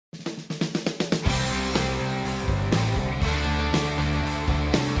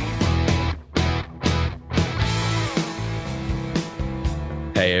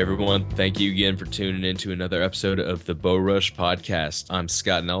everyone, thank you again for tuning in to another episode of the Bow Rush Podcast. I'm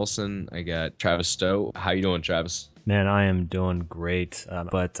Scott Nelson. I got Travis Stowe. How you doing, Travis? Man, I am doing great,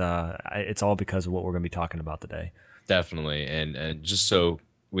 but it's all because of what we're going to be talking about today. Definitely, and just so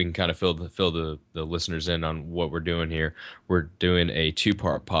we can kind of fill the listeners in on what we're doing here, we're doing a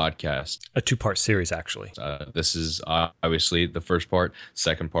two-part podcast. A two-part series, actually. This is obviously the first part.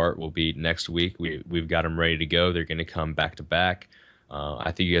 Second part will be next week. We've got them ready to go. They're going to come back to back.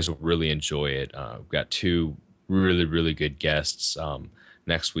 I think you guys will really enjoy it. We've got two really good guests.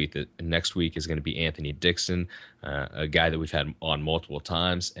 Next week is going to be Anthony Dixon, a guy that we've had on multiple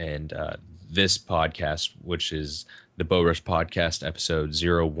times, and this podcast, which is the Bow Rush Podcast episode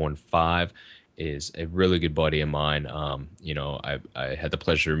 015, is a really good buddy of mine. I had the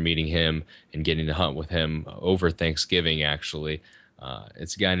pleasure of meeting him and getting to hunt with him over Thanksgiving, actually.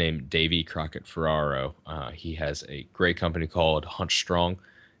 It's a guy named Davie Crockett Ferraro. He has a great company called Hunt Strong,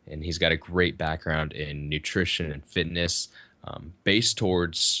 and he's got a great background in nutrition and fitness, based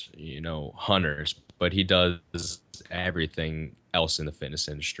towards, hunters, but he does everything else in the fitness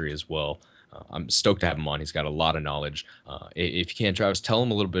industry as well. I'm stoked to have him on. He's got a lot of knowledge. If you can, Travis, tell him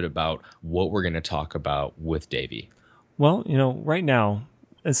a little bit about what we're going to talk about with Davie. Well, right now,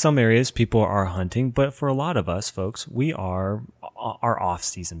 in some areas, people are hunting, but for a lot of us folks, we are our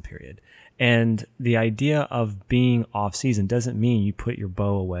off-season period. And the idea of being off-season doesn't mean you put your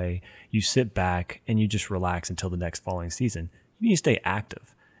bow away, you sit back, and you just relax until the next following season. You need to stay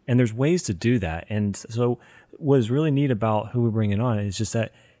active. And there's ways to do that. And so what is really neat about who we're bringing on is just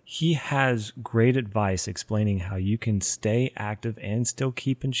that he has great advice explaining how you can stay active and still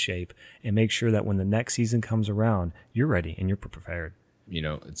keep in shape and make sure that when the next season comes around, you're ready and you're prepared.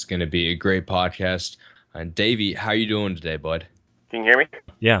 It's going to be a great podcast. And Davie, how you doing today, bud? Can you hear me?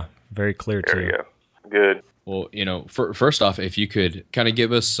 Yeah, very clear too. There you go. Good. Well, first off, if you could kind of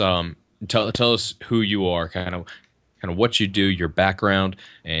give us tell us who you are, kind of what you do, your background,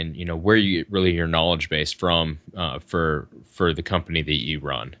 and where you get really your knowledge base from for the company that you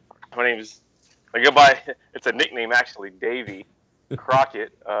run. My name is, I go by, it's a nickname actually, Davie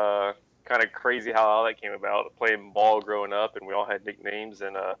Crockett. Kind of crazy how all that came about. Playing ball growing up, and we all had nicknames,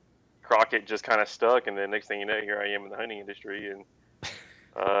 and Crockett just kind of stuck. And then next thing you know, here I am in the hunting industry, and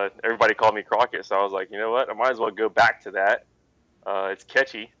everybody called me Crockett. So I was like, you know what? I might as well go back to that. It's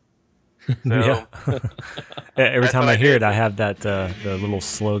catchy. So, yeah. Every time I hear it, I have that the little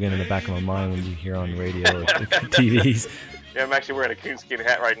slogan in the back of my mind when you hear on radio or TVs. Yeah, I'm actually wearing a coonskin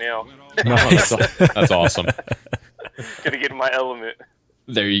hat right now. Nice. That's awesome. Gonna get in my element.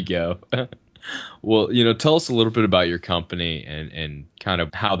 There you go. Well, tell us a little bit about your company and kind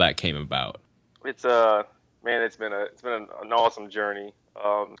of how that came about. It's man, it's been an awesome journey.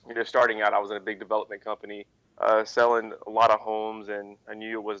 Starting out, I was in a big development company, selling a lot of homes, and I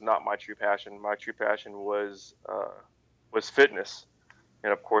knew it was not my true passion. My true passion was fitness,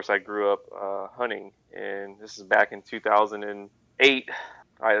 and of course, I grew up hunting. And this is back in 2008.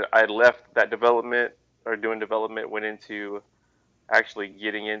 I had left that development or doing development, went into actually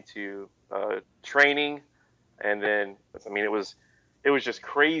getting into training, and then it was just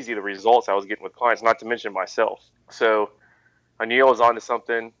crazy the results I was getting with clients, not to mention myself. So I knew I was onto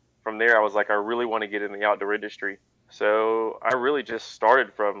something. From there, I was like, I really want to get in the outdoor industry. So I really just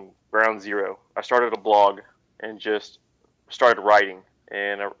started from ground zero. I started a blog and just started writing.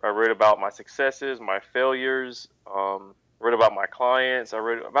 And I wrote about my successes, my failures, wrote about my clients. I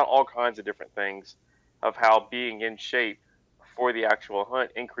wrote about all kinds of different things of how being in shape for the actual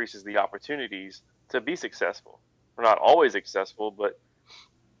hunt increases the opportunities to be successful. We're not always successful, but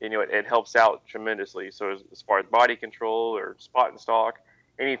it helps out tremendously. So as far as body control or spot and stalk,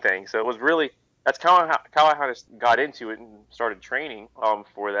 anything. So it was really, that's kind of how I got into it and started training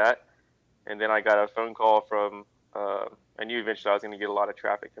for that. And then I got a phone call from, I knew eventually I was going to get a lot of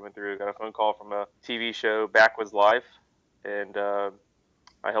traffic coming through. I got a phone call from a TV show, Back Was Life. And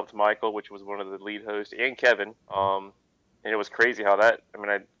I helped Michael, which was one of the lead hosts, and Kevin. And it was crazy how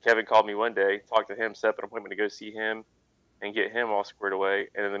Kevin called me one day, talked to him, set up an appointment to go see him and get him all squared away.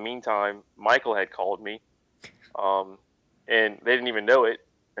 And in the meantime, Michael had called me. And they didn't even know it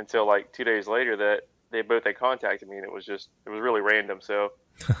until like 2 days later that they both had contacted me, and it was really random. So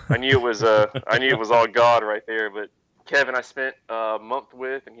I knew it was all God right there. But Kevin, I spent a month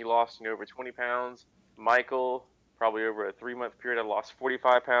with, and he lost over 20 pounds. Michael, probably over a 3-month period, I lost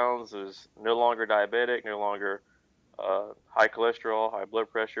 45 pounds. Was no longer diabetic, no longer high cholesterol, high blood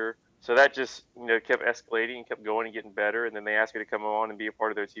pressure. So that just kept escalating and kept going and getting better. And then they asked me to come on and be a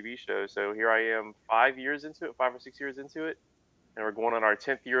part of their TV show. So here I am 5 or 6 years into it. And we're going on our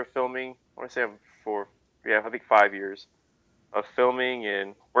 10th year of filming. I want to say I think 5 years. of filming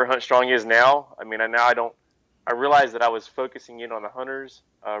and where Hunt Strong is now. I mean, I realized that I was focusing in on the hunters,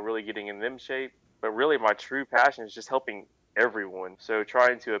 really getting in them shape, but really my true passion is just helping everyone. So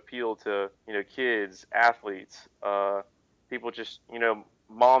trying to appeal to, kids, athletes, people just,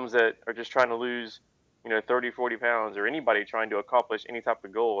 moms that are just trying to lose, 30, 40 pounds, or anybody trying to accomplish any type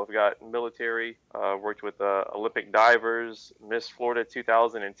of goal. I've got military, worked with Olympic divers, Miss Florida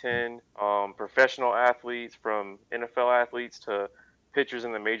 2010, professional athletes, from NFL athletes to pitchers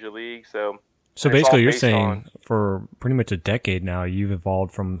in the major league. So And it's all basically, you're based on. saying for pretty much a decade now, you've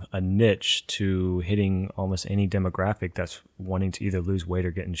evolved from a niche to hitting almost any demographic that's wanting to either lose weight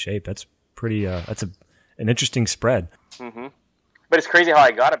or get in shape. That's pretty. An interesting spread. hmm But it's crazy how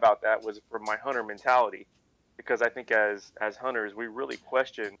I got about that was from my hunter mentality, because I think as hunters we really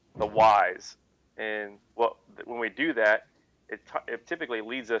question the whys, and when we do that, it typically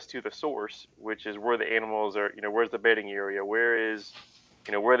leads us to the source, which is where the animals are. Where's the bedding area? Where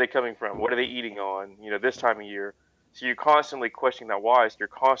are they coming from? What are they eating on? This time of year. So you're constantly questioning that why. So you're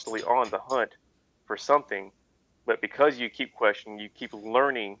constantly on the hunt for something. But because you keep questioning, you keep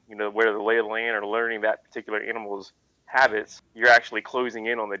learning, where the lay of the land, or learning that particular animal's habits, you're actually closing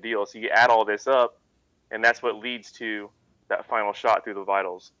in on the deal. So you add all this up, and that's what leads to that final shot through the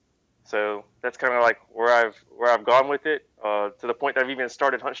vitals. So that's kind of like where I've gone with it, to the point that I've even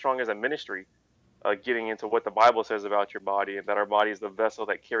started Hunt Strong as a ministry, getting into what the Bible says about your body, and that our body is the vessel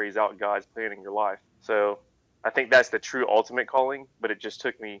that carries out God's plan in your life. So I think that's the true ultimate calling, but it just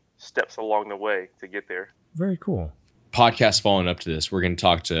took me steps along the way to get there. Very cool. Podcast following up to this, we're going to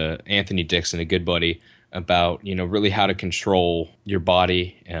talk to Anthony Dixon, a good buddy, about really how to control your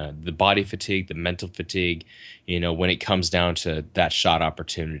body, the body fatigue, the mental fatigue, when it comes down to that shot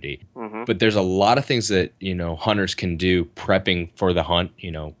opportunity. Mm-hmm. But there's a lot of things that hunters can do prepping for the hunt,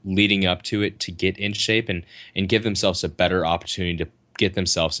 leading up to it, to get in shape and give themselves a better opportunity to get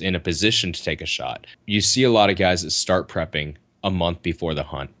themselves in a position to take a shot. You see a lot of guys that start prepping a month before the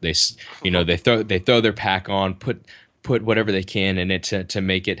hunt. They throw their pack on, put whatever they can in it to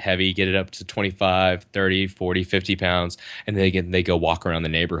make it heavy, get it up to 25, 30, 40, 50 pounds, and they go walk around the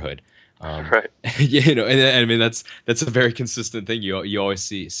neighborhood. Right. And I mean that's a very consistent thing. You always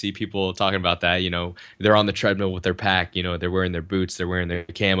see people talking about that. They're on the treadmill with their pack. They're wearing their boots, they're wearing their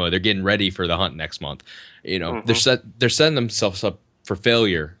camo, they're getting ready for the hunt next month. Mm-hmm. They're setting themselves up for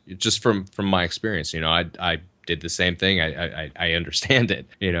failure. Just from my experience. I did the same thing. I understand it.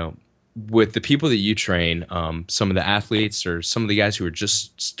 With the people that you train, some of the athletes or some of the guys who are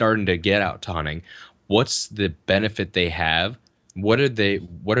just starting to get out to hunting, what's the benefit they have? What are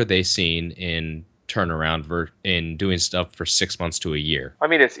they seeing in turnaround in doing stuff for 6 months to a year? I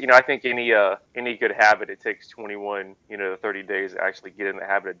mean, it's I think any good habit, it takes 21 to 30 days to actually get in the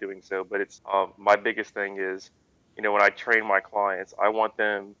habit of doing so. But it's my biggest thing is, when I train my clients, I want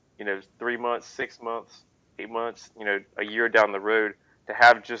them 3 months, 6 months, 8 months, a year down the road, to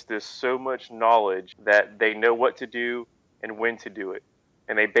have just this so much knowledge that they know what to do and when to do it,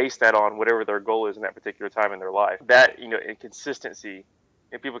 and they base that on whatever their goal is in that particular time in their life. That in consistency,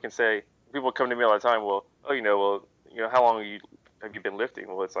 and people come to me all the time. Well, how long have you been lifting?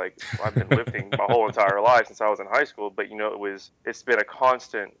 Well, it's like, I've been lifting my whole entire life since I was in high school. But it's been a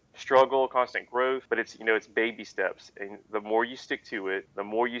constant struggle, constant growth. But it's baby steps, and the more you stick to it, the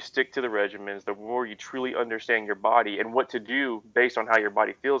more you stick to the regimens, the more you truly understand your body and what to do based on how your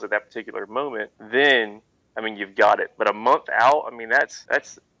body feels at that particular moment. Then, I mean, you've got it. But a month out, I mean, that's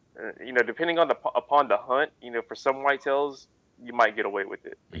depending upon the hunt. For some whitetails, you might get away with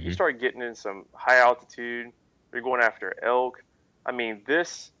it. But you start getting in some high altitude, you're going after elk. I mean,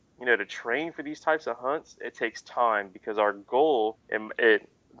 to train for these types of hunts, it takes time, because our goal, and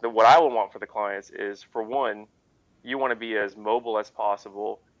what I would want for the clients is, for one, you want to be as mobile as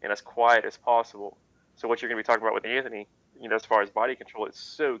possible and as quiet as possible. So what you're going to be talking about with Anthony, as far as body control, it's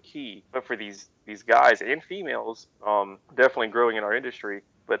so key. But for these guys and females, definitely growing in our industry,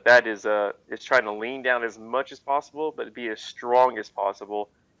 but that is it's trying to lean down as much as possible, but be as strong as possible,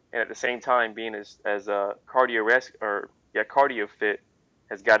 and at the same time being as cardio fit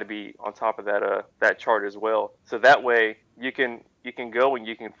has got to be on top of that chart as well. So that way you can go and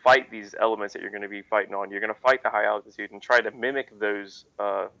you can fight these elements that you're going to be fighting on. You're going to fight the high altitude and try to mimic those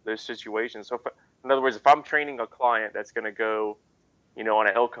situations. So in other words, if I'm training a client that's going to go, on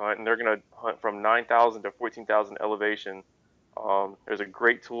an elk hunt, and they're going to hunt from 9,000 to 14,000 elevation, there's a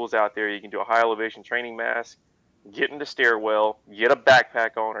great tools out there. You can do a high elevation training mask, get in the stairwell, get a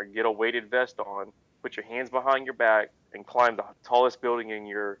backpack on, or get a weighted vest on, put your hands behind your back, and climb the tallest building in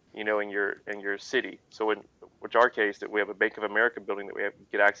your city. So in our case, that we have a Bank of America building that we have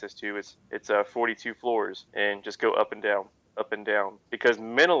get access to. It's 42 floors, and just go up and down. up and down, because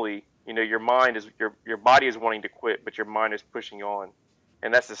mentally, your mind is your body is wanting to quit, but your mind is pushing on,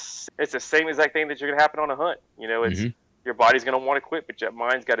 and it's the same exact thing that you're gonna happen on a hunt. It's Hmm. your body's gonna want to quit, but your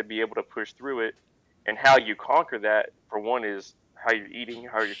mind's got to be able to push through it. And how you conquer that, for one, is how you're eating,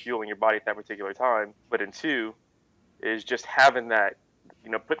 how you're fueling your body at that particular time. But in two, is just having that,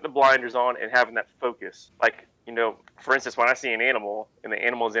 putting the blinders on and having that focus. Like, for instance, when I see an animal and the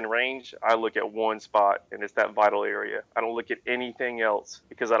animal's in range, I look at one spot and it's that vital area. I don't look at anything else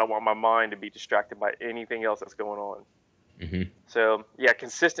because I don't want my mind to be distracted by anything else that's going on. Hmm. So yeah,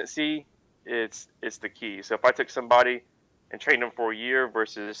 consistency, it's the key. So if I took somebody and trained them for a year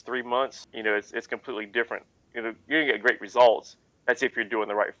versus 3 months, it's completely different. You're gonna get great results. That's if you're doing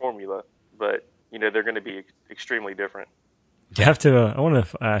the right formula, but they're going to be extremely different. You have to. I want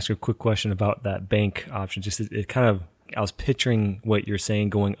to ask you a quick question about that bank option. Just it kind of, I was picturing what you're saying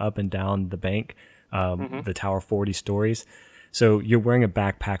going up and down the bank, Hmm. the Tower 40 stories. So you're wearing a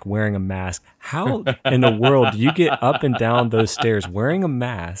backpack, wearing a mask. How in the world do you get up and down those stairs wearing a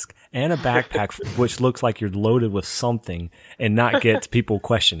mask and a backpack, which looks like you're loaded with something, and not get people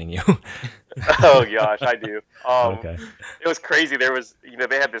questioning you? Oh gosh, I do. Okay. It was crazy. There was,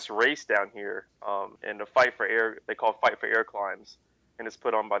 they had this race down here, and the Fight for Air, they call Fight for Air climbs, and it's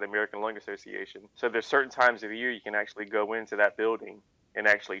put on by the American Lung Association. So there's certain times of the year you can actually go into that building and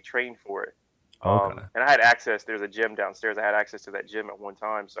actually train for it. Okay. And I had access. There's a gym downstairs. I had access to that gym at one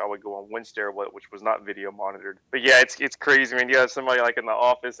time, so I would go on one stairwell, which was not video monitored. But yeah, it's crazy. I mean, you have somebody like in the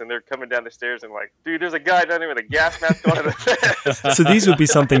office, and they're coming down the stairs, and like, dude, there's a guy down there with a gas mask on. So these would be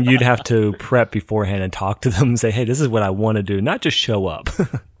something you'd have to prep beforehand and talk to them and say, hey, this is what I want to do, not just show up.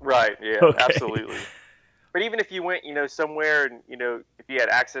 Right. Yeah. Okay. Absolutely. But even if you went, somewhere, and if you had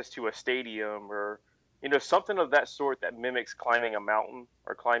access to a stadium or something of that sort that mimics climbing a mountain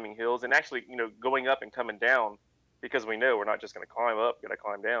or climbing hills, and actually going up and coming down, because we know we're not just going to climb up, got to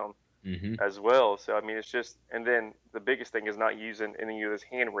climb down Hmm. as well. So I mean, it's just, and then the biggest thing is not using any of those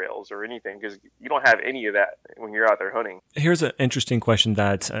handrails or anything, because you don't have any of that when you're out there hunting. Here's an interesting question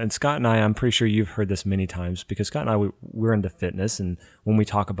and Scott and I'm pretty sure you've heard this many times because Scott and we're into fitness. And when we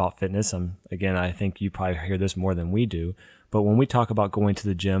talk about fitness, again, I think you probably hear this more than we do. But when we talk about going to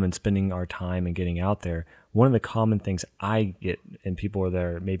the gym and spending our time and getting out there, one of the common things I get, and people are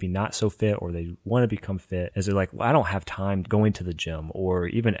there maybe not so fit or they want to become fit, is they're like, well, I don't have time going to the gym or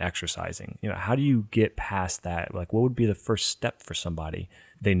even exercising. How do you get past that? Like, what would be the first step for somebody?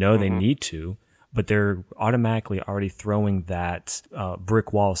 They know they need to, but they're automatically already throwing that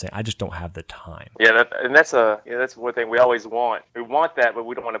brick wall saying, I just don't have the time. Yeah, that's one thing we always want. We want that, but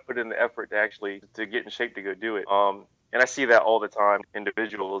we don't want to put in the effort to actually to get in shape to go do it. And I see that all the time,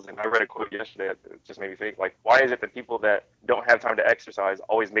 individuals. And I read a quote yesterday that just made me think, like, why is it that people that don't have time to exercise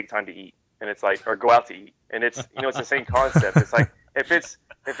always make time to eat? And it's like, or go out to eat. And it's it's the same concept. It's like if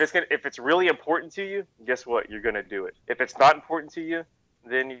it's really important to you, guess what? You're gonna do it. If it's not important to you,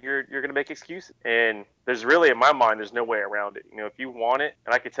 then you're gonna make excuses. And there's really, in my mind, there's no way around it. If you want it,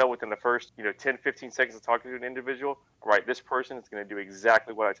 and I could tell within the first 10, 15 seconds of talking to an individual, right, this person is gonna do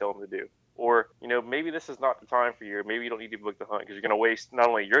exactly what I tell them to do. Or maybe this is not the time for you. Or maybe you don't need to book the hunt because you're gonna waste not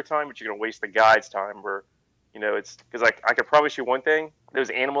only your time, but you're gonna waste the guide's time. Or it's because I can promise you one thing: those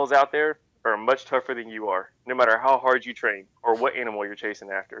animals out there are much tougher than you are. No matter how hard you train or what animal you're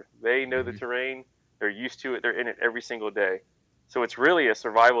chasing after, they know the terrain. They're used to it. They're in it every single day. So it's really a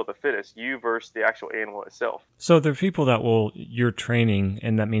survival of the fittest, you versus the actual animal itself. So there are people that you're training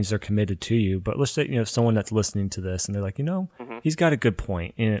and that means they're committed to you. But let's say, someone that's listening to this and they're like, Mm-hmm. he's got a good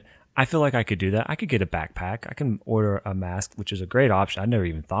point. And I feel like I could do that. I could get a backpack. I can order a mask, which is a great option. I never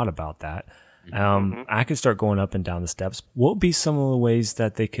even thought about that. I could start going up and down the steps. What would be some of the ways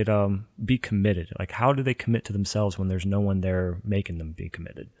that they could be committed? Like, how do they commit to themselves when there's no one there making them be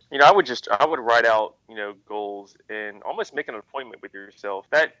committed? I would write out, goals and almost make an appointment with yourself.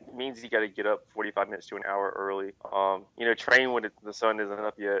 That means you got to get up 45 minutes to an hour early. Train when the sun isn't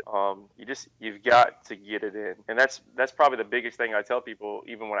up yet. You've got to get it in. And that's probably the biggest thing I tell people,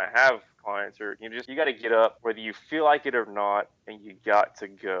 even when I have clients, or you got to get up whether you feel like it or not, and you got to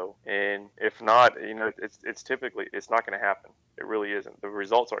go. And if not, it's typically, it's not going to happen. It really isn't. The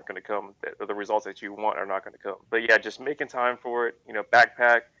results aren't going to come. The results that you want are not going to come. But yeah, just making time for it,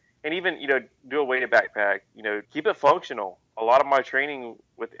 backpack. And even, do a weighted backpack, keep it functional. A lot of my training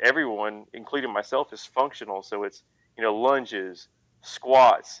with everyone, including myself, is functional. So it's, lunges,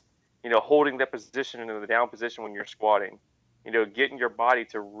 squats, holding that position in the down position when you're squatting, getting your body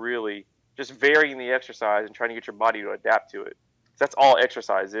to really just varying the exercise and trying to get your body to adapt to it. That's all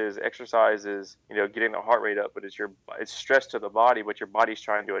exercise is. Exercise is, getting the heart rate up, but it's stress to the body, but your body's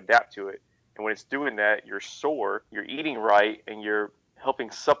trying to adapt to it. And when it's doing that, you're sore, you're eating right, and you're helping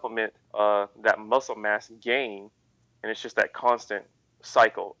supplement that muscle mass gain. And it's just that constant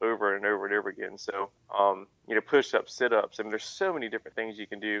cycle over and over and over again. So, push-ups, sit-ups. I mean, there's so many different things you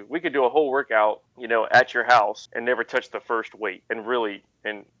can do. We could do a whole workout, at your house and never touch the first weight and really,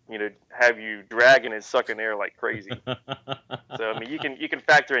 have you dragging and sucking air like crazy. So, I mean, you can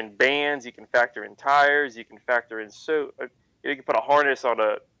factor in bands, you can factor in tires, you can factor in you can put a harness on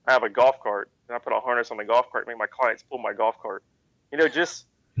I have a golf cart, and I put a harness on the golf cart and make my clients pull my golf cart. Just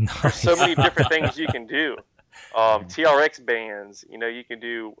there's so Nice. many different things you can do. TRX bands, you can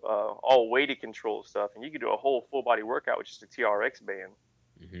do all weighted control stuff, and you can do a whole full body workout with just a TRX band.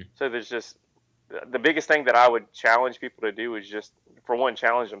 Hmm. So there's just the biggest thing that I would challenge people to do is just, for one,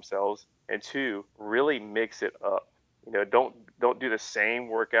 challenge themselves, and two, really mix it up. Don't do the same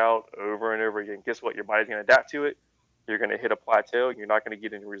workout over and over again. Guess what? Your body's going to adapt to it. You're going to hit a plateau. You're not going to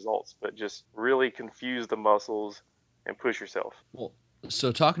get any results. But just really confuse the muscles and push yourself. Well,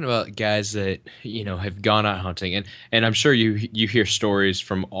 so talking about guys that have gone out hunting, and I'm sure you hear stories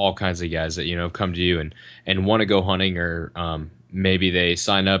from all kinds of guys that have come to you and want to go hunting, or maybe they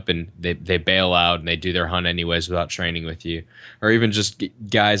sign up and they bail out and they do their hunt anyways without training with you, or even just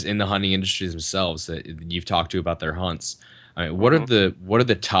guys in the hunting industry themselves that you've talked to about their hunts. I mean, what are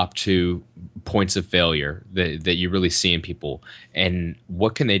the top two points of failure that you really see in people, and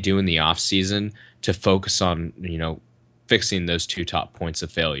what can they do in the off season to focus on fixing those two top points of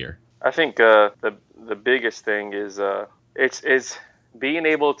failure? I think the biggest thing is it's being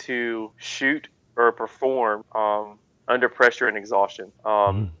able to shoot or perform under pressure and exhaustion.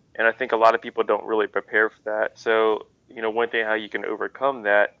 And I think a lot of people don't really prepare for that. So one thing how you can overcome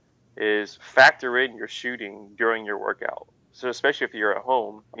that is factor in your shooting during your workout. So especially if you're at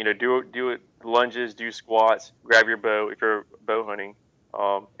home, do it lunges, do squats, grab your bow if you're bow hunting.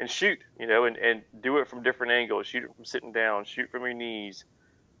 And shoot, and do it from different angles. Shoot it from sitting down. Shoot from your knees.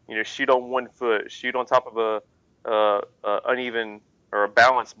 Shoot on one foot. Shoot on top of a uneven or a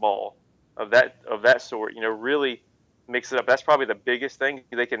balanced ball of that sort. Really mix it up. That's probably the biggest thing.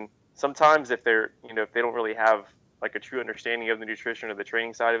 They can sometimes if if they don't really have like a true understanding of the nutrition or the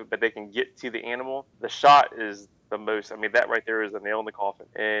training side of it, but they can get to the animal. The shot is the most. I mean, that right there is a nail in the coffin.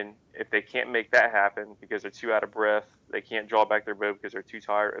 And if they can't make that happen because they're too out of breath, they can't draw back their bow because they're too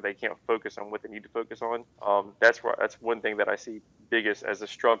tired, or they can't focus on what they need to focus on. That's one thing that I see biggest as a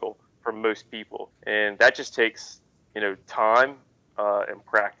struggle for most people, and that just takes time and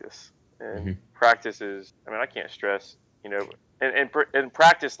practice. And practice is, I mean, I can't stress, and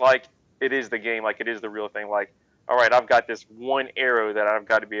practice like it is the game, like it is the real thing. Like, all right, I've got this one arrow that I've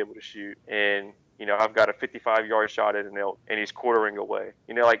got to be able to shoot, and I've got a 55-yard shot at an elk, and he's quartering away.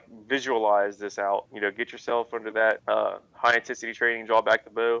 Like visualize this out. Get yourself under that high intensity training, draw back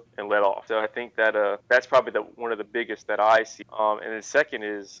the bow, and let off. So I think that that's probably one of the biggest that I see. And the second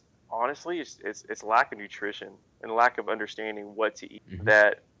is honestly, it's lack of nutrition and lack of understanding what to eat.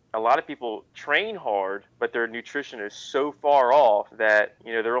 That a lot of people train hard, but their nutrition is so far off that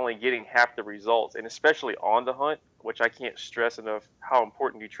they're only getting half the results, and especially on the hunt, which I can't stress enough how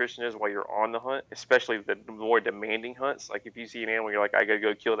important nutrition is while you're on the hunt, especially the more demanding hunts. Like if you see an animal, you're like, I gotta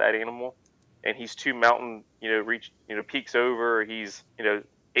go kill that animal, and he's 2 mountain, peaks over, or he's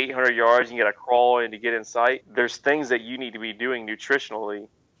 800 yards, and you gotta crawl in to get in sight. There's things that you need to be doing nutritionally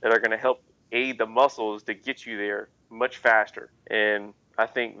that are going to help aid the muscles to get you there much faster. And I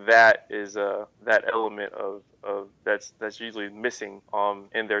think that is that element of that's usually missing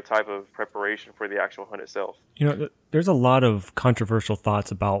in their type of preparation for the actual hunt itself. There's a lot of controversial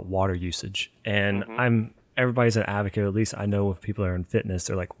thoughts about water usage, and everybody's an advocate. At least I know if people are in fitness,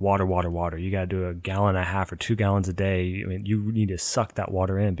 they're like water, water, water. You got to do 1.5 gallons or 2 gallons a day. I mean, you need to suck that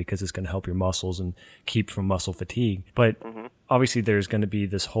water in because it's going to help your muscles and keep from muscle fatigue. But obviously there's going to be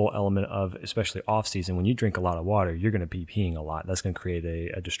this whole element of, especially off season, when you drink a lot of water, you're going to be peeing a lot. That's going to create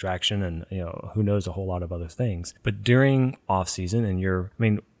a distraction, and who knows, a whole lot of other things. But during off season,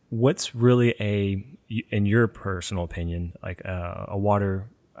 and what's really in your personal opinion, like a water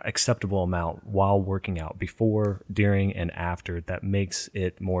acceptable amount while working out, before, during, and after, that makes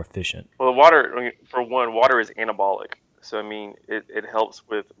it more efficient? Well, the water, for one, water is anabolic. So, I mean, it helps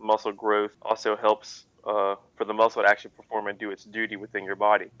with muscle growth, also helps for the muscle to actually perform and do its duty within your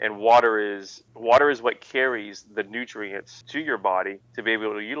body. And water is what carries the nutrients to your body to be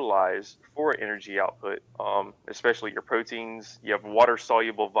able to utilize for energy output, especially your proteins. You have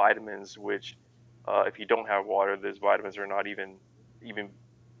water-soluble vitamins, which if you don't have water, those vitamins are not even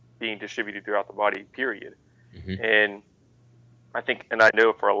being distributed throughout the body, period. And I think, and I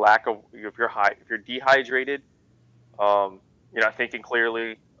know for a lack of, if you're dehydrated, you're not thinking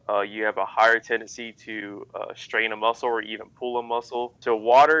clearly, you have a higher tendency to strain a muscle or even pull a muscle. So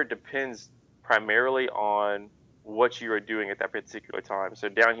water depends primarily on what you are doing at that particular time. So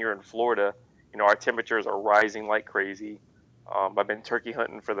down here in Florida, our temperatures are rising like crazy. I've been turkey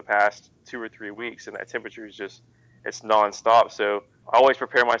hunting for the past 2 or 3 weeks, and that temperature is just it's nonstop. So I always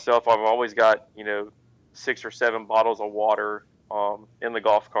prepare myself. I've always got 6 or 7 bottles of water in the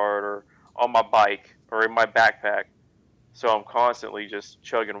golf cart or on my bike or in my backpack. So I'm constantly just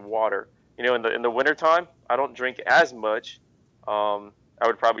chugging water. In the wintertime, I don't drink as much. I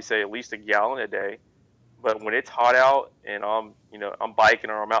would probably say at least a gallon a day. But when it's hot out and I'm biking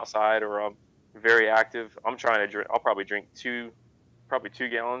or I'm outside or I'm very active, I'm trying to drink. I'll probably drink probably 2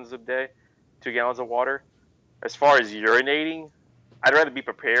 gallons a day, 2 gallons of water. As far as urinating, I'd rather be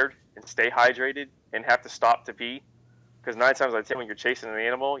prepared and stay hydrated and have to stop to pee. Because 9 times out of 10, when you're chasing an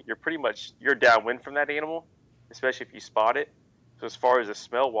animal, you're downwind from that animal, especially if you spot it. So as far as the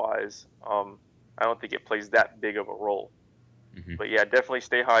smell wise, I don't think it plays that big of a role. Hmm. But yeah, definitely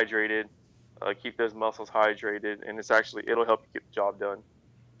stay hydrated, keep those muscles hydrated, and it'll help you get the job done.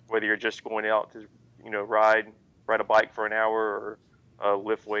 Whether you're just going out to ride a bike for an hour or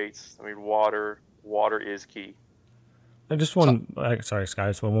lift weights. I mean, water is key. I just So, sorry, Sky.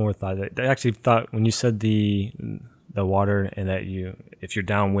 Just one more thought. I actually thought when you said the water and that if you're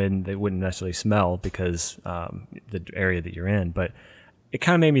downwind, they wouldn't necessarily smell because the area that you're in. But it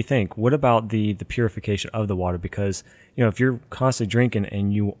kind of made me think: what about the purification of the water? Because if you're constantly drinking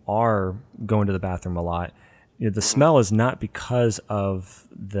and you are going to the bathroom a lot, the Hmm. smell is not because of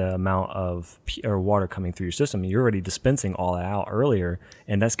the amount of or water coming through your system. You're already dispensing all that out earlier,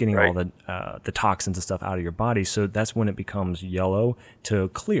 and that's getting all Right. the toxins and stuff out of your body. So that's when it becomes yellow to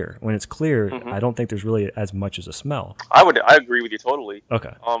clear. When it's clear, Hmm. I don't think there's really as much as a smell. I agree with you totally.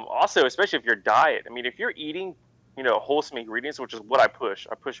 Okay. Also, especially if your diet. I mean, if you're eating, wholesome ingredients, which is what I push.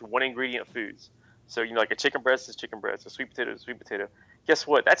 I push one ingredient foods. So, like a chicken breast is chicken breast, a sweet potato is sweet potato. Guess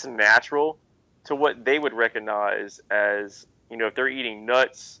what? That's natural to what they would recognize as, if they're eating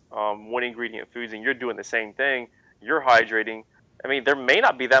nuts, one ingredient foods, and you're doing the same thing, you're hydrating. I mean, there may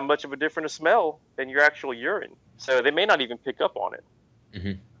not be that much of a different smell than your actual urine. So they may not even pick up on it.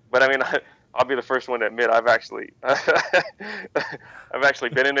 hmm But I mean, I'll be the first one to admit I've actually I've actually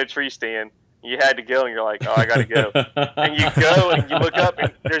been in a tree stand. You had to go, and you're like, oh, I got to go. And you go, and you look up,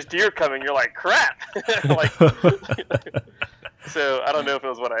 and there's deer coming. You're like, crap. Like, so I don't know if it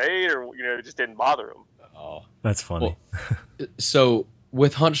was what I ate or it just didn't bother them. Oh, That's funny. well, so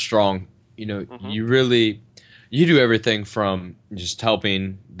with Hunt Strong, Hmm. you do everything from just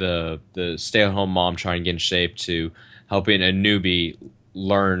helping the stay at home mom try and get in shape to helping a newbie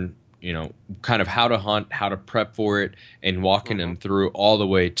learn, kind of how to hunt, how to prep for it, and walking Hmm. them through all the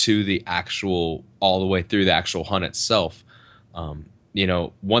way through the actual hunt itself.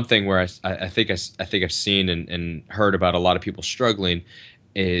 One thing where I think I've seen and heard about a lot of people struggling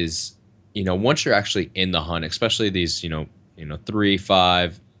is, once you're actually in the hunt, especially these, 3,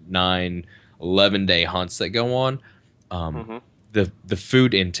 5, 9, 11 day hunts that go on, um, Hmm. the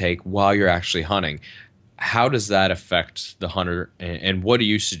food intake while you're actually hunting, how does that affect the hunter, and what do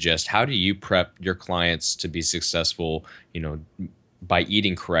you suggest? How do you prep your clients to be successful, by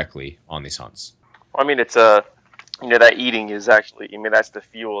eating correctly on these hunts? I mean, it's that eating is actually. I mean, that's the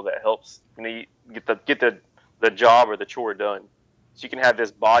fuel that helps. You get the job or the chore done. So you can have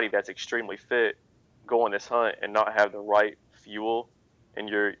this body that's extremely fit, go on this hunt and not have the right fuel, and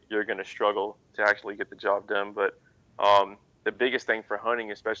you're going to struggle to actually get the job done. But the biggest thing for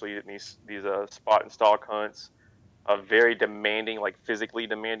hunting, especially in these spot and stalk hunts, very demanding, like physically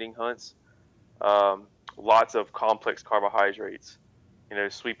demanding hunts, um, lots of complex carbohydrates.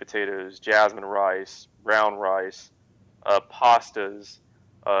 Sweet potatoes, jasmine rice, brown rice, pastas,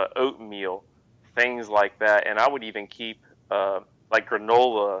 oatmeal, things like that. And I would even keep like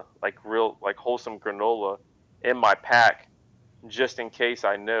granola, like wholesome granola, in my pack just in case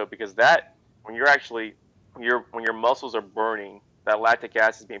I know, because that when you're actually when your muscles are burning, that lactic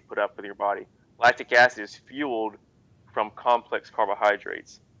acid is being put up with your body. Lactic acid is fueled from complex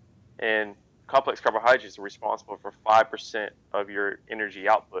carbohydrates, and complex carbohydrates are responsible for 5% of your energy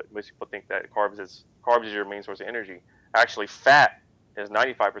output. Most people think that carbs is your main source of energy. Actually, fat is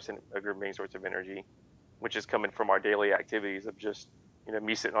 95% of your main source of energy, which is coming from our daily activities of just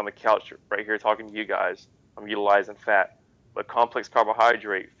me sitting on the couch right here talking to you guys. I'm utilizing fat, but complex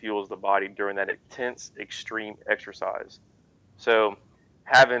carbohydrate fuels the body during that intense, extreme exercise. So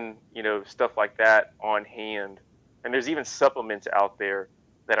having stuff like that on hand, and there's even supplements out there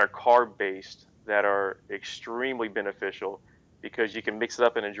that are carb based that are extremely beneficial because you can mix it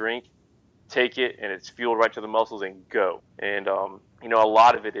up in a drink, take it and it's fueled right to the muscles and go. And a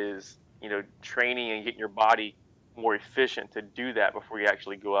lot of it is training and getting your body more efficient to do that before you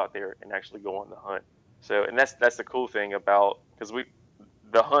actually go out there and actually go on the hunt. So, and that's the cool thing about, because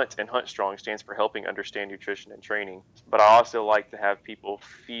the hunt and Hunt Strong stands for helping understand nutrition and training. But I also like to have people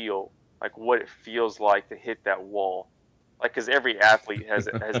feel like what it feels like to hit that wall. Like, because every athlete has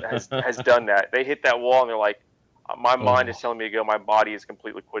done that. They hit that wall and they're like, my mind is telling me to go. My body is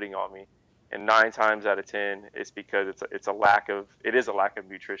completely quitting on me. And 9 times out of 10, it's because it is a lack of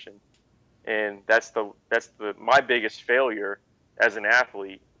nutrition. And that's my biggest failure as an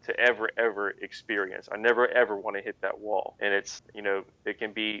athlete to ever experience. I never ever want to hit that wall, and it's it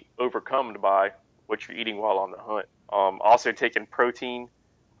can be overcome by what you're eating while on the hunt. Also taking protein.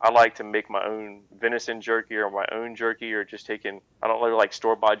 I like to make my own venison jerky or my own jerky, or just taking, I don't really like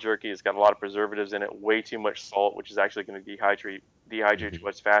store-bought jerky. It's got a lot of preservatives in it, way too much salt, which is actually going to dehydrate you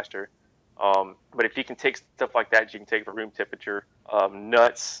much faster. But if you can take stuff like that, you can take it for room temperature.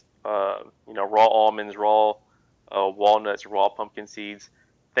 Nuts, raw almonds, raw walnuts, raw pumpkin seeds,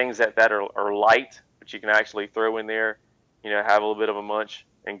 things that are light, but you can actually throw in there, have a little bit of a munch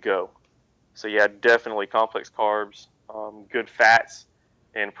and go. So yeah, definitely complex carbs, good fats,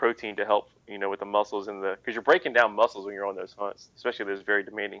 and protein to help, with the muscles because you're breaking down muscles when you're on those hunts, especially those very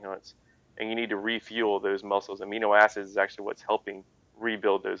demanding hunts, and you need to refuel those muscles. Amino acids is actually what's helping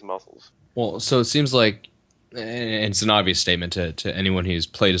rebuild those muscles. Well, so it seems like, and it's an obvious statement to anyone who's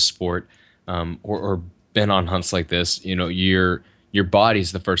played a sport, or been on hunts like this, your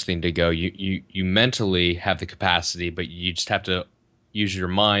body's the first thing to go. You mentally have the capacity, but you just have to use your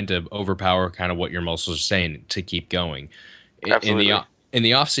mind to overpower kind of what your muscles are saying to keep going. Absolutely. In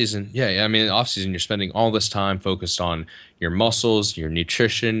the off season, in the off season, you're spending all this time focused on your muscles, your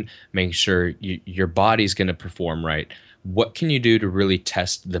nutrition, making sure your body's going to perform right. What can you do to really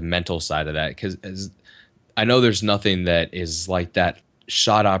test the mental side of that? Because I know there's nothing that is like that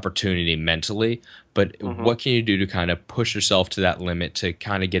shot opportunity mentally, but what can you do to kind of push yourself to that limit to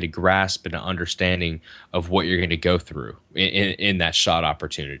kind of get a grasp and an understanding of what you're going to go through in that shot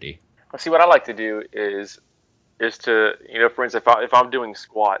opportunity? See, what I like to do is to, for instance, if I'm doing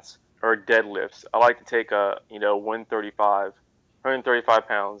squats or deadlifts, I like to take a 135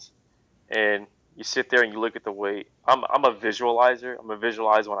 pounds, and you sit there and you look at the weight. I'm a visualizer. I'm a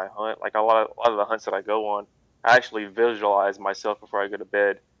visualizer when I hunt. Like a lot of the hunts that I go on, I actually visualize myself before I go to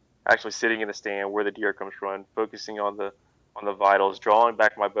bed, actually sitting in the stand where the deer comes from, focusing on the vitals, drawing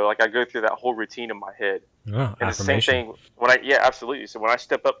back my bow. Like I go through that whole routine in my head. Oh, and it's the same thing when absolutely. So when I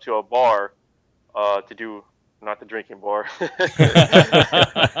step up to a bar to do, not the drinking bar, but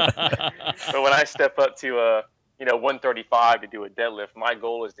when I step up to 135 to do a deadlift, my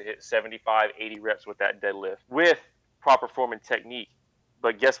goal is to hit 75, 80 reps with that deadlift with proper form and technique.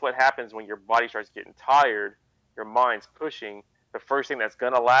 But guess what happens when your body starts getting tired, your mind's pushing, the first thing that's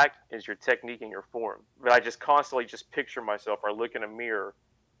going to lack is your technique and your form. But I just constantly just picture myself or look in a mirror,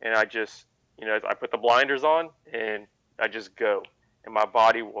 and I just, I put the blinders on and I just go. And my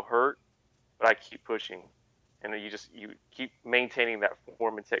body will hurt, but I keep pushing. And then you keep maintaining that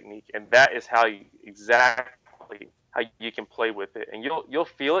form and technique. And that is how you can play with it. And you'll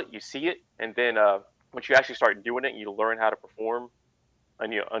feel it, you see it, and then once you actually start doing it, you learn how to perform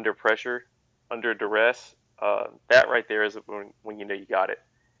under pressure, under duress. That right there is when you know you got it.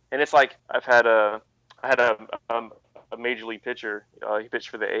 And it's like I had a major league pitcher. He pitched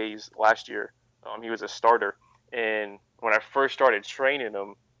for the A's last year. He was a starter, and when I first started training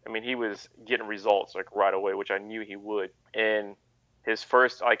him, he was getting results like right away, which I knew he would. And his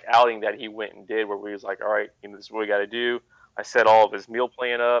first outing that he went and did, where we was like, all right, this is what we got to do. I set all of his meal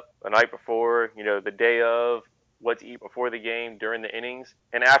plan up the night before, the day of, what to eat before the game, during the innings.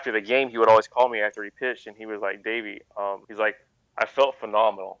 And after the game, he would always call me after he pitched, and he was like, Davie, he's like, I felt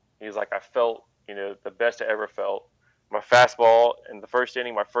phenomenal. He's like, I felt, the best I ever felt. My fastball in the first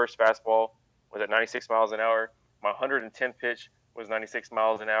inning, my first fastball was at 96 miles an hour. My 110th pitch was 96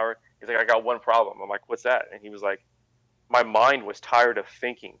 miles an hour. He's like, I got one problem. I'm like, what's that? And he was like, my mind was tired of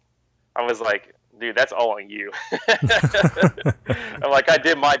thinking. I was like, dude, that's all on you. I'm like, I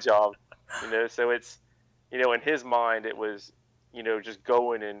did my job, so it's, in his mind, it was, just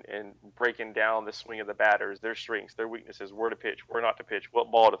going and breaking down the swing of the batters, their strengths, their weaknesses, where to pitch, where not to pitch,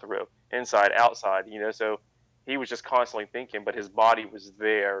 what ball to throw, inside, outside, so he was just constantly thinking, but his body was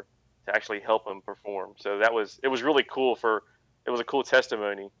there to actually help him perform. So it was really cool it was a cool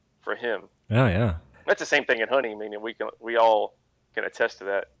testimony for him. Oh, yeah. That's the same thing in hunting. We all can attest to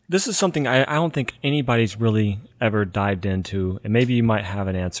that. This is something I don't think anybody's really ever dived into, and maybe you might have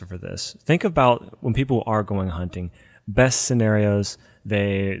an answer for this. Think about when people are going hunting, best scenarios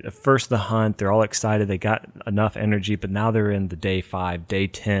They first the hunt, they're all excited, they got enough energy, but now they're in the day 5, day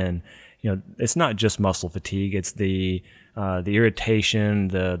 10. It's not just muscle fatigue; it's the irritation,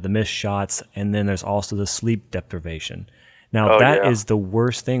 the missed shots, and then there's also the sleep deprivation. Now Oh that yeah. is the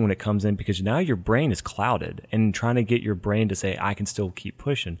worst thing when it comes in because now your brain is clouded and trying to get your brain to say I can still keep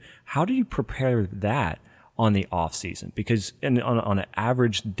pushing. How do you prepare that on the off season? Because on an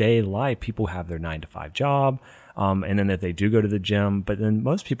average day life, people have their 9 to 5 job, and then if they do go to the gym, but then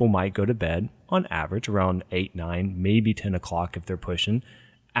most people might go to bed on average around 8, 9, maybe 10 o'clock if they're pushing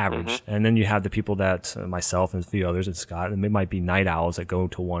Hmm. average. And then you have the people that myself and a few others and Scott, and they might be night owls that go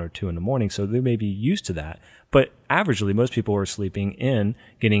till 1 or 2 in the morning. So they may be used to that. But averagely, most people are sleeping in,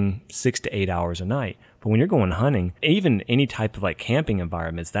 getting 6 to 8 hours a night. But when you're going hunting, even any type of like camping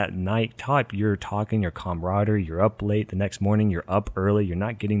environments, that night type, you're talking your camaraderie, you're up late the next morning, you're up early, you're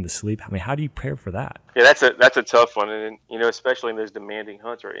not getting the sleep. I mean, how do you prepare for that? Yeah, that's a tough one, and especially in those demanding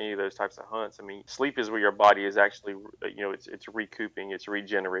hunts or any of those types of hunts. I mean, sleep is where your body is actually, it's recouping, it's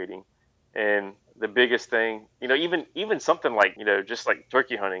regenerating, and the biggest thing, even something like, just like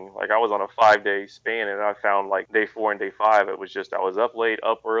turkey hunting. Like I was on a 5 day span, and I found like day 4 and day 5, it was just I was up late,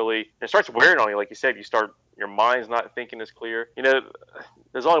 up early. It starts wearing on you, like you said. Your mind's not thinking as clear.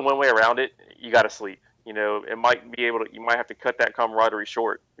 There's only one way around it. You got to sleep. You might have to cut that camaraderie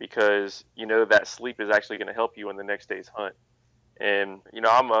short because that sleep is actually going to help you in the next day's hunt. And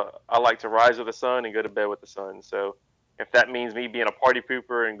I like to rise with the sun and go to bed with the sun. So if that means me being a party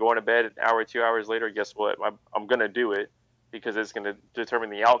pooper and going to bed an hour, 2 hours later, guess what? I'm going to do it because it's going to determine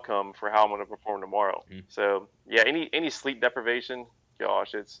the outcome for how I'm going to perform tomorrow. Mm. So yeah, any sleep deprivation,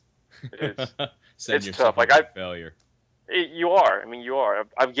 gosh, it's Setting it's tough. yourself up for failure. You are. I mean, you are.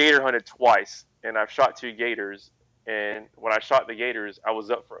 I've gator hunted twice, and I've shot 2 gators. And when I shot the gators, I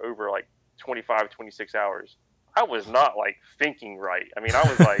was up for over like 25, 26 hours. I was not like thinking right. I mean, I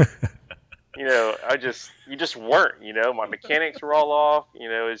was like, you just weren't. My mechanics were all off.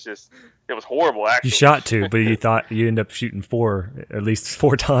 It was horrible You actually. shot 2, but you thought you end up shooting 4, at least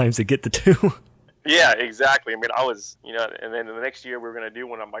 4 times to get the 2. Yeah, exactly. I mean, I was, and then the next year we were gonna do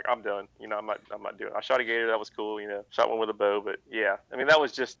one. I'm like, I'm done. I'm not doing it. I shot a gator. That was cool. Shot one with a bow. But yeah, I mean, that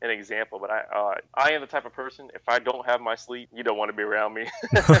was just an example. But I am the type of person. If I don't have my sleep, you don't want to be around me.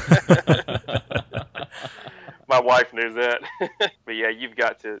 My wife knows that. But yeah, you've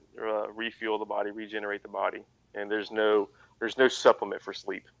got to refuel the body, regenerate the body, and there's no supplement for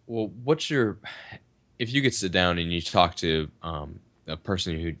sleep. Well, if you could sit down and you talk to a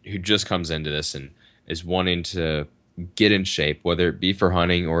person who just comes into this and is wanting to get in shape, whether it be for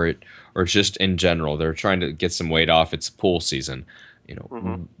hunting or just in general, they're trying to get some weight off. It's pool season.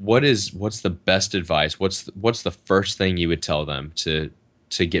 Hmm. What's the best advice? What's the first thing you would tell them to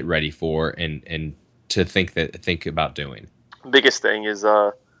get ready for and to think about doing? Biggest thing is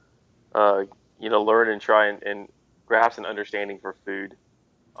learn and try and grasp an understanding for food.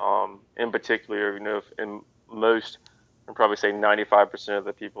 In particular, in most, I'd probably say 95% of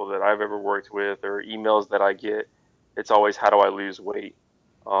the people that I've ever worked with or emails that I get, it's always how do I lose weight?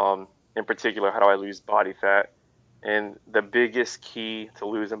 In particular, how do I lose body fat? And the biggest key to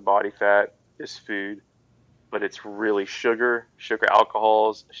losing body fat is food, but it's really sugar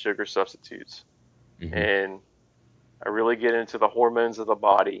alcohols, sugar substitutes. Hmm. And I really get into the hormones of the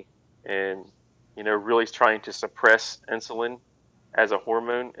body and, really trying to suppress insulin as a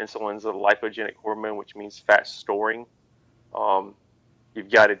hormone. Insulin is a lipogenic hormone, which means fat storing. Um,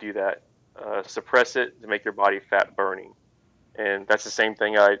 you've got to do that. Suppress it to make your body fat burning. And that's the same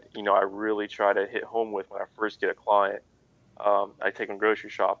thing I really try to hit home with when I first get a client. I take them grocery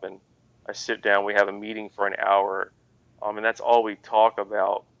shopping. I sit down. We have a meeting for an hour, and that's all we talk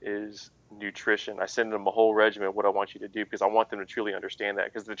about is nutrition. I send them a whole regimen of what I want you to do because I want them to truly understand that.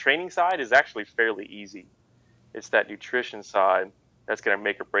 Because the training side is actually fairly easy. It's that nutrition side that's going to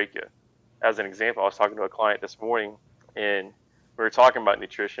make or break you. As an example, I was talking to a client this morning, and we were talking about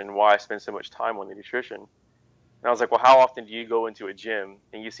nutrition, why I spend so much time on the nutrition. And I was like, well, how often do you go into a gym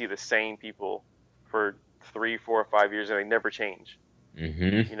and you see the same people for 3, 4, or 5 years and they never change? Hmm.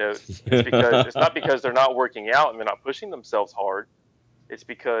 It's not because they're not working out and they're not pushing themselves hard. It's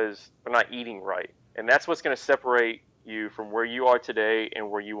because they're not eating right. And that's what's going to separate you from where you are today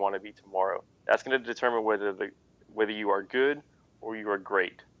and where you want to be tomorrow. That's going to determine whether you are good or you are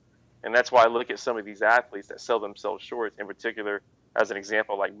great. And that's why I look at some of these athletes that sell themselves short, in particular, as an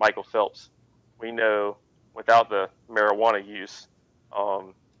example, like Michael Phelps. We know without the marijuana use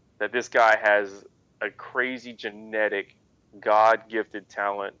that this guy has a crazy genetic, God gifted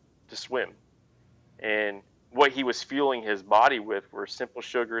talent to swim. And what he was fueling his body with were simple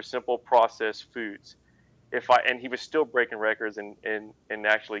sugars, simple processed foods. and he was still breaking records and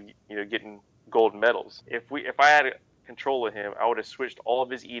actually, getting gold medals. If I had control of him, I would have switched all of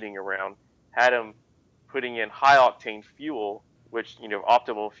his eating around, had him putting in high octane fuel, which,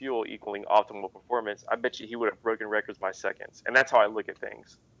 optimal fuel equaling optimal performance. I bet you he would have broken records by seconds. And that's how I look at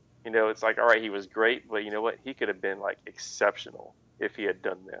things. It's like, all right, he was great, but you know what? He could have been like exceptional if he had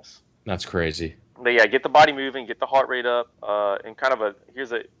done this. That's crazy. But yeah, get the body moving, get the heart rate up, and kind of I'll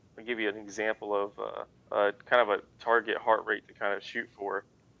give you an example of kind of a target heart rate to kind of shoot for.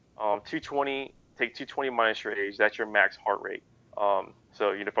 220, take 220 minus your age. That's your max heart rate.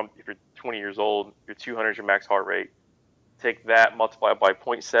 So if you're 20 years old, your 200 is your max heart rate. Take that, multiply it by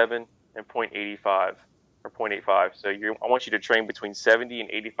 0.7 and 0.85 or 0.85. So I want you to train between 70 and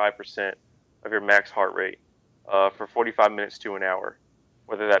 85% of your max heart rate for 45 minutes to an hour,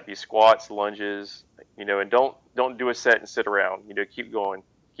 whether that be squats, lunges, and don't do a set and sit around. Keep going,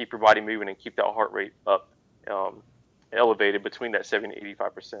 keep your body moving, and keep that heart rate up, elevated between that 70 and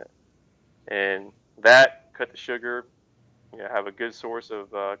 85%. And that, cut the sugar, have a good source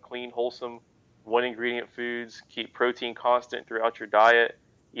of clean, wholesome, one ingredient foods, keep protein constant throughout your diet,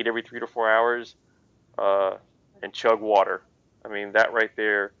 eat every 3 to 4 hours, and chug water. I mean, that right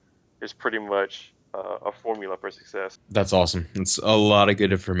there is pretty much a formula for success. That's awesome. It's a lot of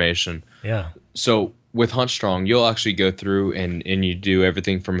good information. Yeah. So with Hunt Strong, you'll actually go through and you do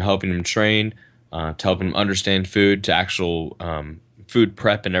everything from helping them train to helping them understand food to actual food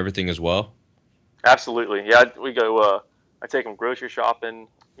prep and everything as well. Absolutely. Yeah, we go. I take them grocery shopping.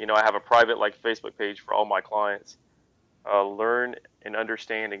 I have a private Facebook page for all my clients. Learn and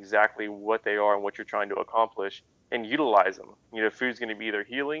understand exactly what they are and what you're trying to accomplish, and utilize them. Food's going to be either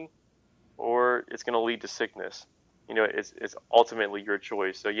healing or it's going to lead to sickness. It's ultimately your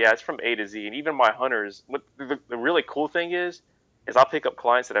choice. So yeah, it's from A to Z. And even my hunters, what the really cool thing is I'll pick up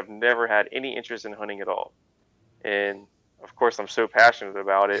clients that have never had any interest in hunting at all. And of course, I'm so passionate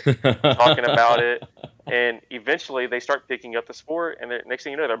about it, talking about it. And eventually they start picking up the sport. And next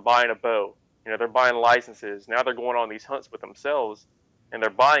thing you know, they're buying a bow. They're buying licenses. Now they're going on these hunts with themselves and they're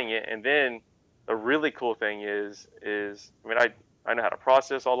buying it. And then the really cool thing is I know how to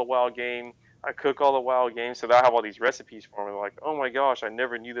process all the wild game. I cook all the wild game. So I have all these recipes for them. They're like, oh my gosh, I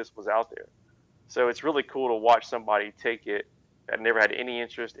never knew this was out there. So it's really cool to watch somebody take it that never had any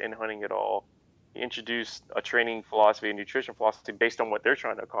interest in hunting at all, introduce a training philosophy, a nutrition philosophy based on what they're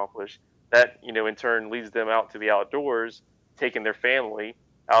trying to accomplish. That, in turn leads them out to the outdoors, taking their family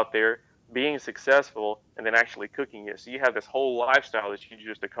out there, being successful, and then actually cooking it. So you have this whole lifestyle that you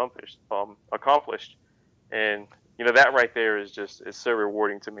just accomplished. And, that right there is so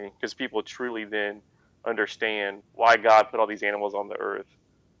rewarding to me, because people truly then understand why God put all these animals on the earth,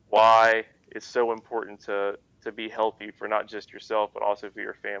 why it's so important to be healthy for not just yourself, but also for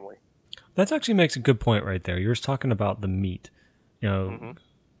your family. That actually makes a good point right there. You were talking about the meat,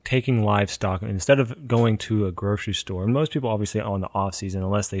 taking livestock instead of going to a grocery store. And most people obviously on the off season,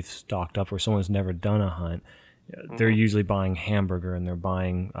 unless they've stocked up or someone's never done a hunt, they're usually buying hamburger and they're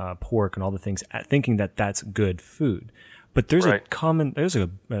buying pork and all the things, thinking that that's good food. But there's there's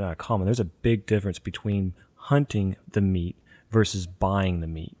a big difference between hunting the meat versus buying the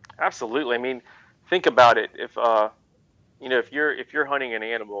meat. Absolutely. I mean, think about it. If you're hunting an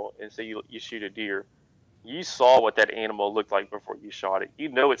animal and say you shoot a deer, you saw what that animal looked like before you shot it.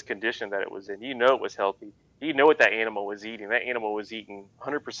 Its condition that it was in. It was healthy. What that animal was eating. That animal was eating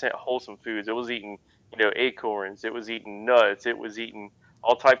 100% wholesome foods. It was eating, acorns. It was eating nuts. It was eating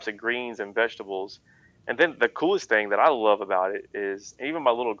all types of greens and vegetables. And then the coolest thing that I love about it is, even my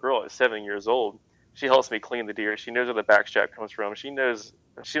little girl at 7 years old, she helps me clean the deer. She knows where the backstrap comes from. She knows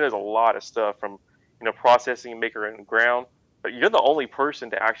a lot of stuff from, processing and making it in the ground. But you're the only person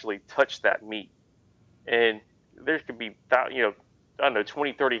to actually touch that meat. And there could be,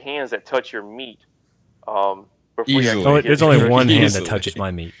 20, 30 hands that touch your meat. There's only one hand that touches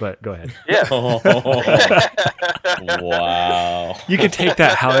my meat, but go ahead. Yeah. Wow. You can take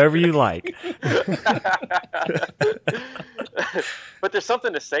that however you like. But there's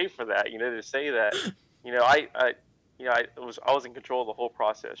something to say for that, to say that, I was in control of the whole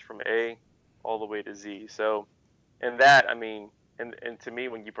process from A all the way to Z. So, and that, and to me,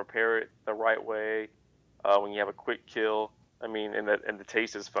 when you prepare it the right way, when you have a quick kill, and the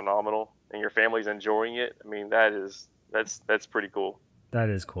taste is phenomenal, and your family's enjoying it, that's pretty cool. That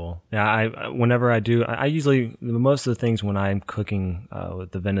is cool. Yeah, whenever I do, I usually, most of the things when I'm cooking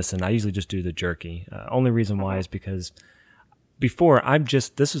with the venison, I usually just do the jerky. Only reason why is because before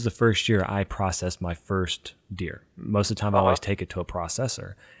this was the first year I processed my first deer. Most of the time I always take it to a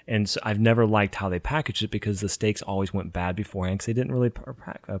processor. And so I've never liked how they packaged it because the steaks always went bad beforehand because they didn't really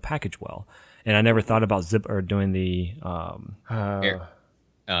package well. And I never thought about doing the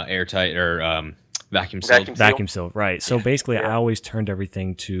airtight or vacuum sealed. Vacuum sealed, right. So basically I always turned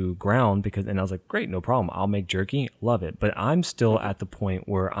everything to ground and I was like, great, no problem. I'll make jerky, love it. But I'm still at the point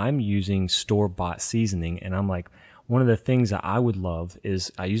where I'm using store-bought seasoning, and I'm like, one of the things that I would love is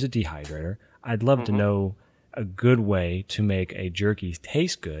I use a dehydrator. I'd love to know a good way to make a jerky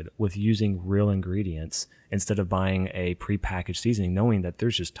taste good with using real ingredients instead of buying a prepackaged seasoning, knowing that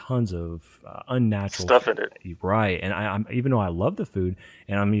there's just tons of unnatural stuff in it. Right. And I'm even though I love the food,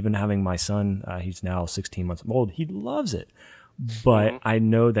 and I'm even having my son, he's now 16 months old, he loves it. But I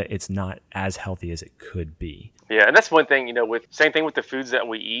know that it's not as healthy as it could be. Yeah, and that's one thing, with same thing with the foods that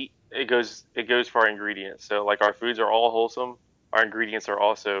we eat. It goes for our ingredients. So like our foods are all wholesome. Our ingredients are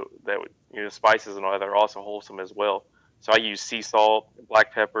also spices and all that are also wholesome as well. So I use sea salt,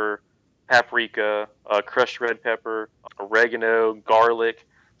 black pepper, paprika, crushed red pepper, oregano, garlic.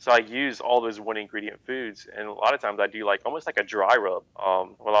 So I use all those one ingredient foods, and a lot of times I do almost like a dry rub.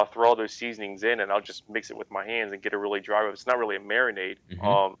 Well, I'll throw all those seasonings in, and I'll just mix it with my hands and get a really dry rub. It's not really a marinade.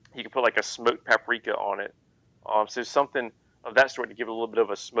 You can put like a smoked paprika on it. So something of that sort to give it a little bit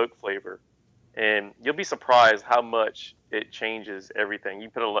of a smoke flavor, and you'll be surprised how much it changes everything. You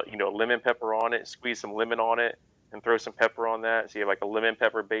put a lemon pepper on it, squeeze some lemon on it, and throw some pepper on that. So you have like a lemon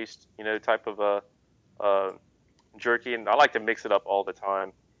pepper based type of jerky, and I like to mix it up all the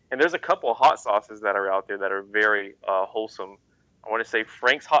time. And there's a couple of hot sauces that are out there that are very wholesome. I want to say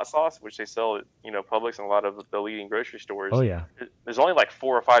Frank's hot sauce, which they sell at Publix and a lot of the leading grocery stores. Oh yeah. There's only like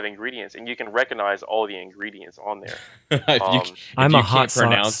 4 or 5 ingredients, and you can recognize all the ingredients on there. if I'm you a hot can't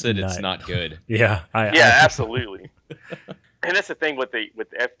pronounce sauce it, nut. it's not good. Yeah. Absolutely. And that's the thing with the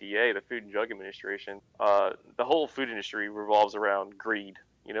FDA, the Food and Drug Administration. The whole food industry revolves around greed.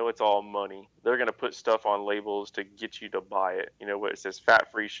 It's all money. They're going to put stuff on labels to get you to buy it. What it says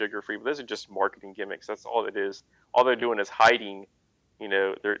fat-free, sugar-free, but those are just marketing gimmicks. That's all it is. All they're doing is hiding,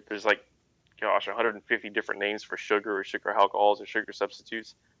 there's 150 different names for sugar or sugar alcohols or sugar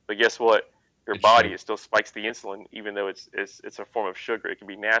substitutes. But guess what? Your body, it still spikes the insulin, even though it's a form of sugar. It can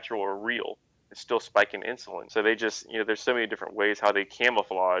be natural or real. It's still spiking insulin. So they just, there's so many different ways how they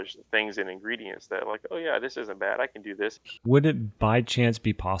camouflage things and ingredients that oh yeah, this isn't bad. I can do this. Would it by chance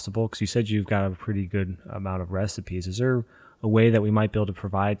be possible, because you said you've got a pretty good amount of recipes, is there a way that we might be able to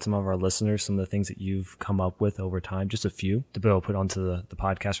provide some of our listeners some of the things that you've come up with over time, just a few, to be able to put onto the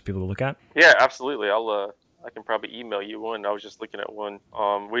podcast for people to look at? Yeah, absolutely. I can probably email you one. I was just looking at one.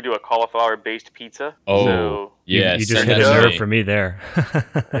 We do a cauliflower-based pizza. Oh, so yes. You just hit a nerve for me there.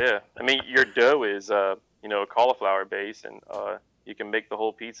 Yeah. I mean, your dough is, a cauliflower base, and you can make the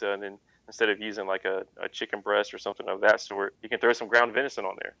whole pizza, and then instead of using like a chicken breast or something of that sort, you can throw some ground venison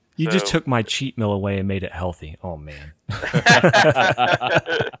on there. You just took my cheat meal away and made it healthy. Oh, man.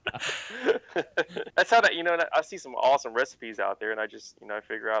 That's how that, I see some awesome recipes out there, and I just, I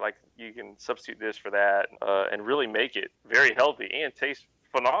figure out you can substitute this for that and really make it very healthy and taste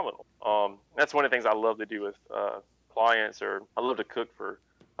phenomenal. That's one of the things I love to do with clients, or I love to cook,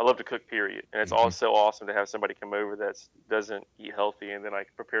 period. And it's also awesome to have somebody come over that doesn't eat healthy, and then I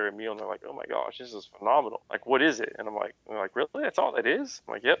prepare a meal and they're like, oh my gosh, this is phenomenal. Like, what is it? And I'm like, really? That's all it is?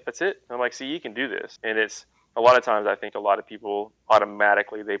 I'm like, yep, that's it. And I'm like, see, you can do this. And it's, a lot of times I think a lot of people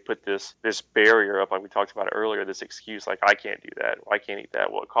automatically, they put this barrier up, like we talked about earlier, this excuse, like, I can't do that. I can't eat that.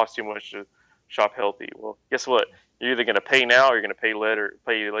 Well, it costs too much to shop healthy. Well, guess what? You're either going to pay now or you're going to pay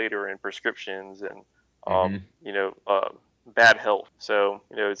later in prescriptions and, bad health. So,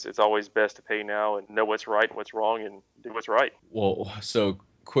 it's always best to pay now and know what's right and what's wrong and do what's right. Well, so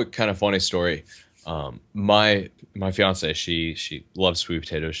quick kind of funny story. My fiance, she loves sweet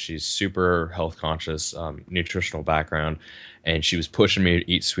potatoes. She's super health conscious, nutritional background, and she was pushing me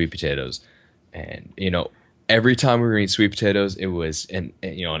to eat sweet potatoes. And, every time we were eating sweet potatoes, it was an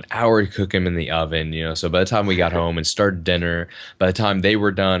hour to cook them in the oven, so by the time we got home and started dinner, by the time they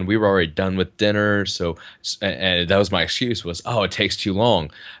were done, we were already done with dinner. So, and that was my excuse was, oh, it takes too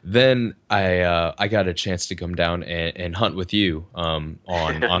long. Then I got a chance to come down and hunt with you,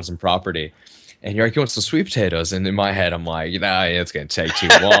 on some property. And you're like, you want some sweet potatoes? And in my head, I'm like, nah, it's going to take too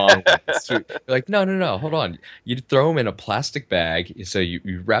long. You're like, no, hold on. You throw them in a plastic bag. So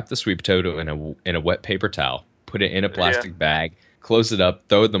you wrap the sweet potato in a wet paper towel, put it in a plastic bag, close it up,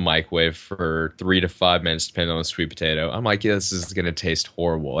 throw it in the microwave for 3 to 5 minutes, depending on the sweet potato. I'm like, yeah, this is gonna taste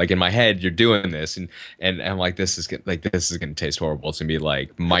horrible. Like in my head, you're doing this, and I'm like, this is gonna taste horrible. It's gonna be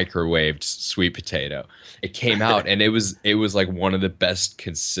like microwaved sweet potato. It came out, and it was like one of the best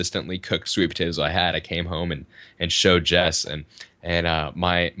consistently cooked sweet potatoes I had. I came home and showed Jess, and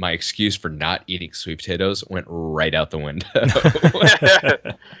my excuse for not eating sweet potatoes went right out the window.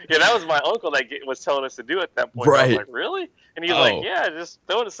 Yeah, that was my uncle that was telling us to do it at that point. I was Right. like, really? And he's like, Oh. yeah, just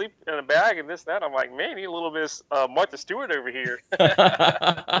throw it asleep in a bag and this, that. I'm like, man, you need a little bit of Martha Stewart over here.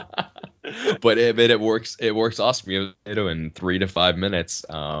 But it works. It works awesome. You know, in 3 to 5 minutes.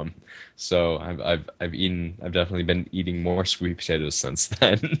 So I've definitely been eating more sweet potatoes since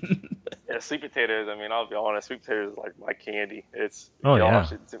then. Yeah, sweet potatoes. I mean, I'll be honest, sweet potatoes is like my candy. It's Oh,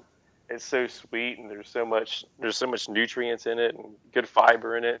 gosh, yeah. it's so sweet, and there's so much nutrients in it and good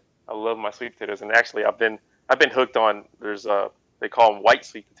fiber in it. I love my sweet potatoes, and actually, I've been hooked on. They call them white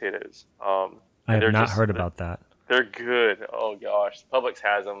sweet potatoes. I And have not heard about that. they're good. Oh gosh, Publix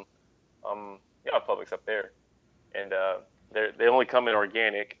has them. Yeah, Publix up there, and they only come in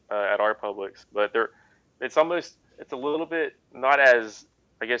organic at our Publix, but it's a little bit not as,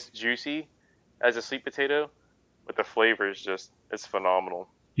 I guess, juicy as a sweet potato, but the flavor is just, it's phenomenal.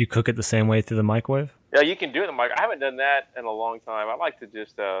 You cook it the same way through the microwave? Yeah, you can do it in the microwave. I haven't done that in a long time. I like to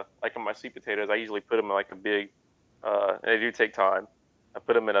just like on my sweet potatoes, I usually put them in like a big, and they do take time. I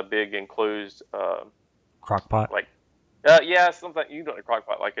put them in a big enclosed Crock pot? like yeah, something you do it in a crock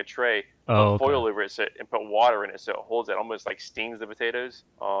pot, like a tray, Oh, okay. foil over it, and put water in it so it holds it, almost like steams the potatoes.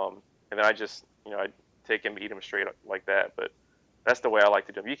 And then I just, I take them, eat them straight up like that. But that's the way I like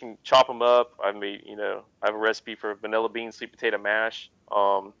to do them. You can chop them up. I made, I have a recipe for vanilla bean sweet potato mash.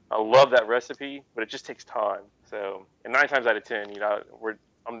 I love that recipe, but it just takes time. So, and 9 times out of 10,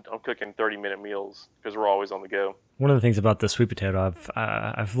 I'm cooking 30-minute meals because we're always on the go. One of the things about the sweet potato,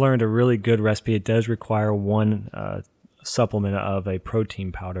 I've learned a really good recipe. It does require one supplement of a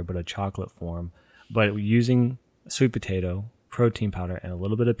protein powder, but a chocolate form. But using sweet potato, protein powder, and a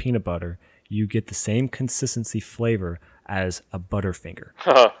little bit of peanut butter, you get the same consistency flavor as a Butterfinger.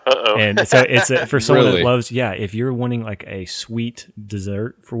 Uh-oh. And so it's for someone that Really? loves, yeah, if you're wanting like a sweet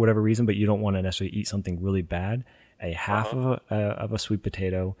dessert for whatever reason, but you don't want to necessarily eat something really bad, a half of a sweet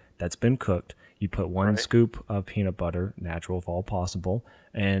potato that's been cooked, you put one scoop of peanut butter, natural if all possible,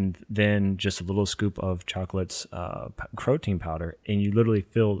 and then just a little scoop of chocolate's protein powder, and you literally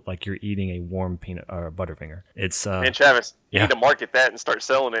feel like you're eating a warm peanut or Butterfinger. It's Man, Travis, you yeah. need to market that and start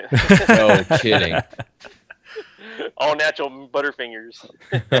selling it. No kidding. All natural Butterfingers.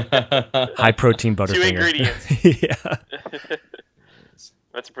 high protein Butterfinger. 2 ingredients. Yeah.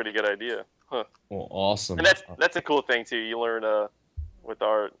 That's a pretty good idea. Huh. Well, awesome. And that's a cool thing too. You learn with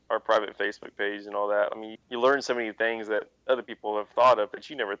our private Facebook page and all that. I mean, you learn so many things that other people have thought of that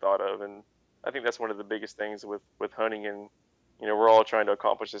you never thought of, and I think that's one of the biggest things with hunting. And we're all trying to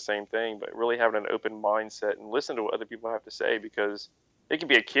accomplish the same thing, but really having an open mindset and listen to what other people have to say, because it can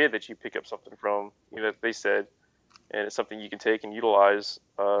be a kid that you pick up something from, that they said, and it's something you can take and utilize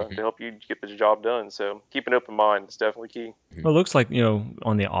to help you get the job done. So keep an open mind. It's definitely key. Well, it looks like,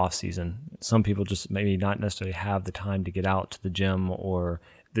 on the off season, some people just maybe not necessarily have the time to get out to the gym, or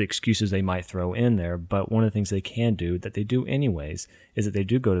the excuses they might throw in there. But one of the things they can do, that they do anyways, is that they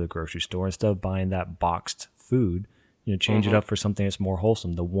do go to the grocery store instead of buying that boxed food, change it up for something that's more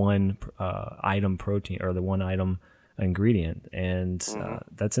wholesome, the one item protein or the one item ingredient. And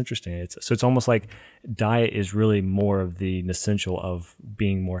that's interesting. It's almost like diet is really more of the essential of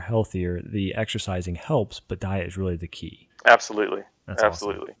being more healthier. The exercising helps, but diet is really the key. Absolutely. That's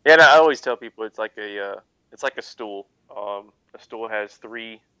Absolutely. Awesome. Yeah, and I always tell people it's like a stool. A stool has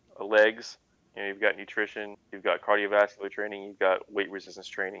 3 legs. You've got nutrition, you've got cardiovascular training, you've got weight resistance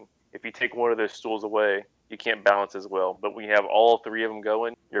training. If you take one of those stools away, you can't balance as well. But when you have all 3 of them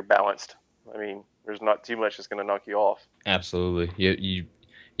going, you're balanced. I mean, there's not too much that's going to knock you off. Absolutely.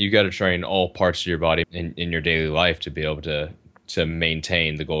 You got to train all parts of your body in your daily life to be able to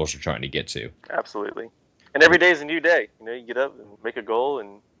maintain the goals you're trying to get to. Absolutely. And every day is a new day. You get up and make a goal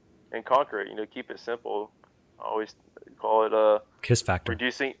and conquer it. Keep it simple. I always call it KISS factor.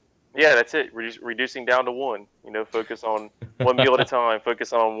 Reducing. Yeah, that's it. Reducing down to 1. Focus on one meal at a time.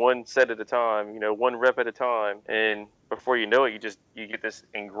 Focus on one set at a time. 1 rep at a time. And before you know it, you get this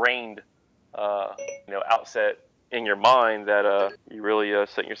ingrained, outset in your mind that you really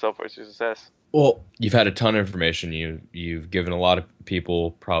set yourself up for success. Well, you've had a ton of information. You've given a lot of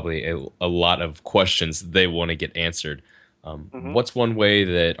people probably a lot of questions they want to get answered. What's one way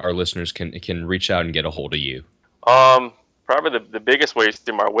that our listeners can reach out and get a hold of you? Probably the biggest way is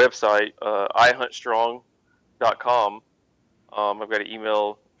through my website, ihuntstrong.com. I've got an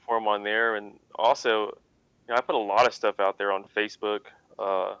email form on there, and also, I put a lot of stuff out there on Facebook,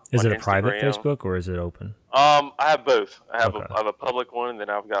 Is on it a private Instagram. Facebook or is it open? I have both. Okay. I have a public one, and then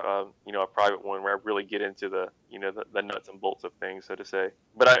I've got a private one where I really get into the nuts and bolts of things, so to say.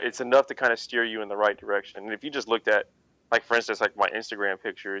 But it's enough to kind of steer you in the right direction. And if you just looked at, like for instance, like my Instagram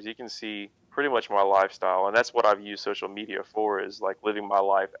pictures, you can see pretty much my lifestyle, and that's what I've used social media for, is like living my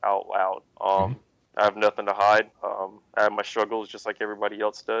life out loud. Mhm. I have nothing to hide. I have my struggles just like everybody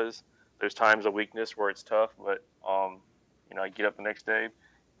else does. There's times of weakness where it's tough, but I get up the next day,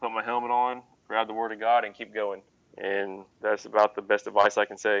 put my helmet on, grab the word of God, and keep going. And that's about the best advice I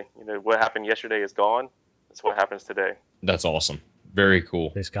can say. What happened yesterday is gone. That's what happens today. That's awesome. Very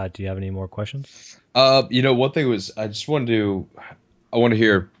cool. Hey, Scott, do you have any more questions? One thing was I want to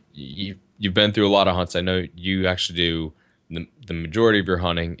hear you've been through a lot of hunts. I know you actually do the majority of your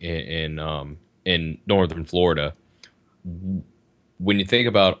hunting in northern Florida. When you think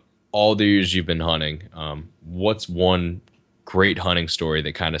about all the years you've been hunting, what's one great hunting story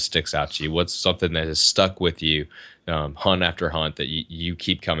that kind of sticks out to you? What's something that has stuck with you, hunt after hunt, that you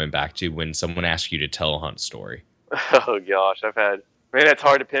keep coming back to when someone asks you to tell a hunt story? Oh gosh, man, that's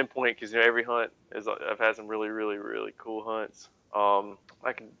hard to pinpoint because every hunt is. I've had some really, really, really cool hunts.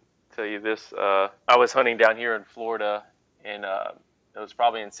 I can tell you this. I was hunting down here in Florida, and it was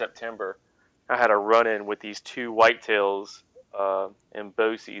probably in September. I had a run-in with these two whitetails in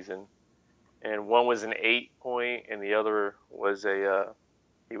bow season, and one was an 8 point, and the other was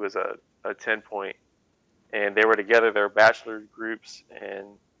he was a 10 point, and they were together. They were bachelor groups, and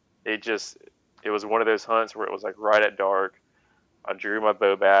it was one of those hunts where it was like right at dark. I drew my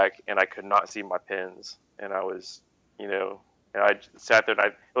bow back, and I could not see my pins, and I was, and I sat there.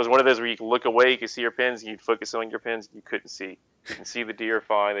 It was one of those where you could look away, you could see your pins, and you'd focus on your pins, and you couldn't see. You can see the deer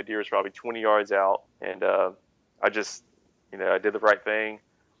fine. The deer was probably 20 yards out, and I just, I did the right thing,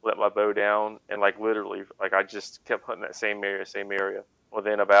 let my bow down, and like literally, like I just kept hunting that same area, same area. Well,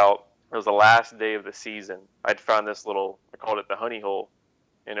 then it was the last day of the season. I'd found this little, I called it the honey hole,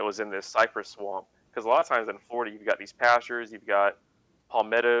 and it was in this cypress swamp. Because a lot of times in Florida, you've got these pastures, you've got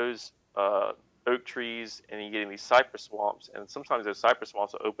palmettos, oak trees, and you get in these cypress swamps. And sometimes those cypress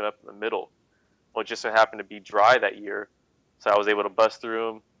swamps will open up in the middle. Well, it just so happened to be dry that year, so I was able to bust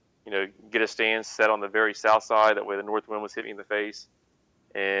through them, get a stand set on the very south side. That way the north wind was hitting me in the face.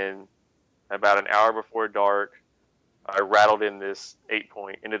 And about an hour before dark, I rattled in this 8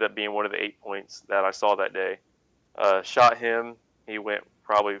 point. Ended up being one of the 8 points that I saw that day. Shot him. He went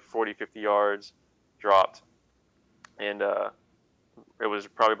probably 40, 50 yards, dropped. And it was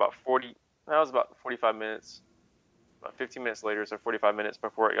probably that was about 45 minutes, about 15 minutes later, so 45 minutes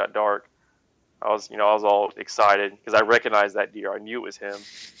before it got dark. I was all excited because I recognized that deer. I knew it was him.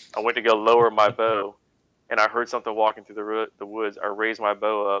 I went to go lower my bow, and I heard something walking through the woods. I raised my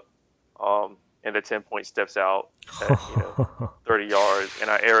bow up, and the 10 point steps out at 30 yards,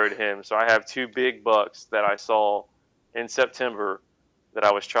 and I arrowed him. So I have two big bucks that I saw in September that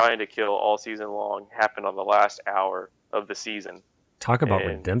I was trying to kill all season long happen on the last hour of the season. Talk about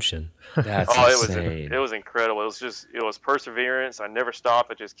redemption. That's insane. It was incredible. It was perseverance. I never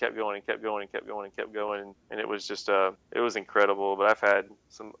stopped. I just kept going and kept going and kept going and kept going, and it was just it was incredible. But I've had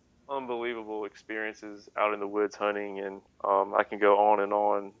some unbelievable experiences out in the woods hunting, and I can go on and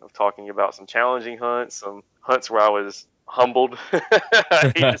on of talking about some challenging hunts, some hunts where I was humbled.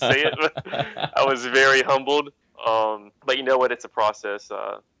 I hate to say it, but I was very humbled. But you know what? It's a process.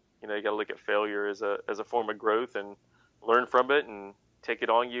 You got to look at failure as a form of growth and learn from it and take it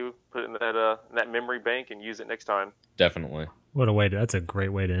on you, put it in that memory bank, and use it next time. Definitely. That's a great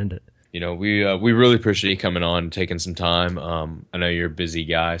way to end it. We really appreciate you coming on, taking some time. I know you're a busy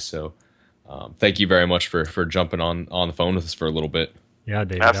guy, so thank you very much for jumping on the phone with us for a little bit. Yeah,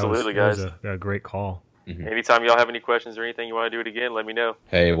 David. Absolutely, that was guys. a great call. Mm-hmm. Anytime y'all have any questions or anything you want to do it again, let me know.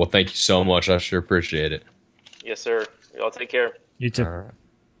 Hey, well, thank you so much. I sure appreciate it. Yes, sir. Y'all take care. You too. Right.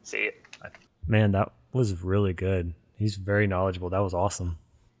 See you. Man, that was really good. He's very knowledgeable. That was awesome.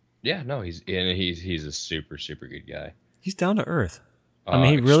 Yeah, no, he's a super, super good guy. He's down to earth. I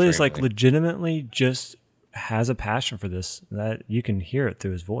mean, he really is extremely. legitimately just has a passion for this, that you can hear it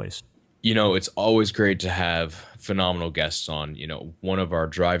through his voice. It's always great to have phenomenal guests on. One of our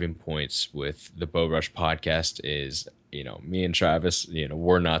driving points with the Bow Rush podcast is, me and Travis,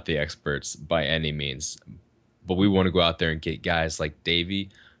 we're not the experts by any means, but we want to go out there and get guys like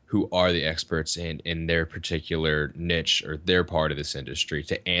Davie, who are the experts in their particular niche or their part of this industry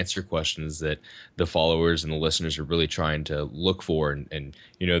to answer questions that the followers and the listeners are really trying to look for. And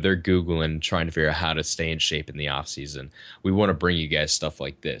they're Googling, trying to figure out how to stay in shape in the off season. We want to bring you guys stuff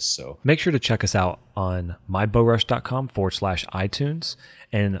like this. So make sure to check us out on mybowrush.com/iTunes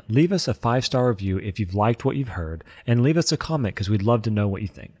and leave us a 5-star review if you've liked what you've heard, and leave us a comment because we'd love to know what you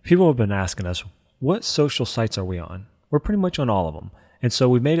think. People have been asking us, what social sites are we on? We're pretty much on all of them. And so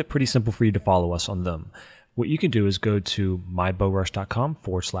we made it pretty simple for you to follow us on them. What you can do is go to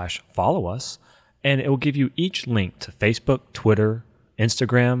mybowrush.com/follow us, and it will give you each link to Facebook, Twitter,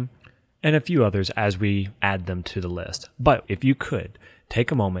 Instagram, and a few others as we add them to the list. But if you could, take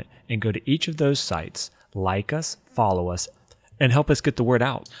a moment and go to each of those sites, like us, follow us, and help us get the word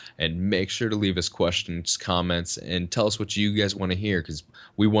out. And make sure to leave us questions, comments, and tell us what you guys want to hear, because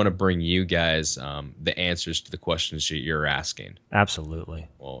we want to bring you guys the answers to the questions that you're asking. Absolutely.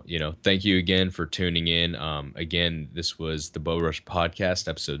 Well, thank you again for tuning in. Again, this was the Bow Rush Podcast,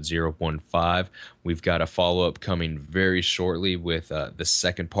 episode 015. We've got a follow-up coming very shortly with the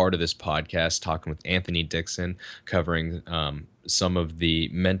second part of this podcast, talking with Anthony Dixon, covering some of the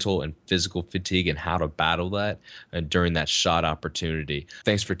mental and physical fatigue and how to battle that during that shot opportunity.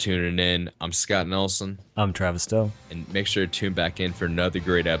 Thanks for tuning in. I'm Scott Nelson. I'm Travis Stowe. And make sure to tune back in for another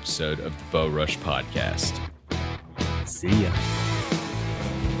great episode of the Bow Rush Podcast. See ya.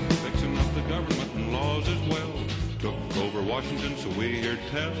 Fixing up the government and laws as well. Took over Washington, so we hear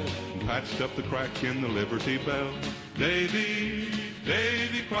tell. And patched up the crack in the Liberty Bell. Davie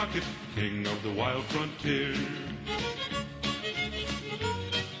Crockett, king of the wild frontier.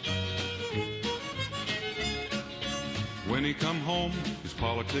 When he come home, his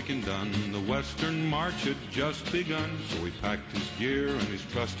politicking done. The Western March had just begun. So he packed his gear and his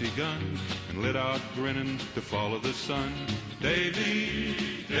trusty gun and lit out grinning to follow the sun.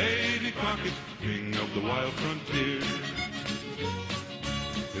 Davie Crockett, king of the wild frontier.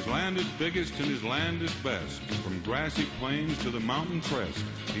 His land is biggest and his land is best. From grassy plains to the mountain crest,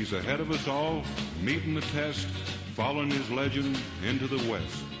 he's ahead of us all, meeting the test, following his legend into the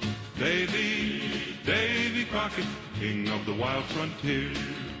west. Davie Crockett, king of the wild frontier.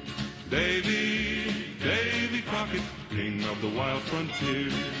 Davie Crockett, king of the wild frontier.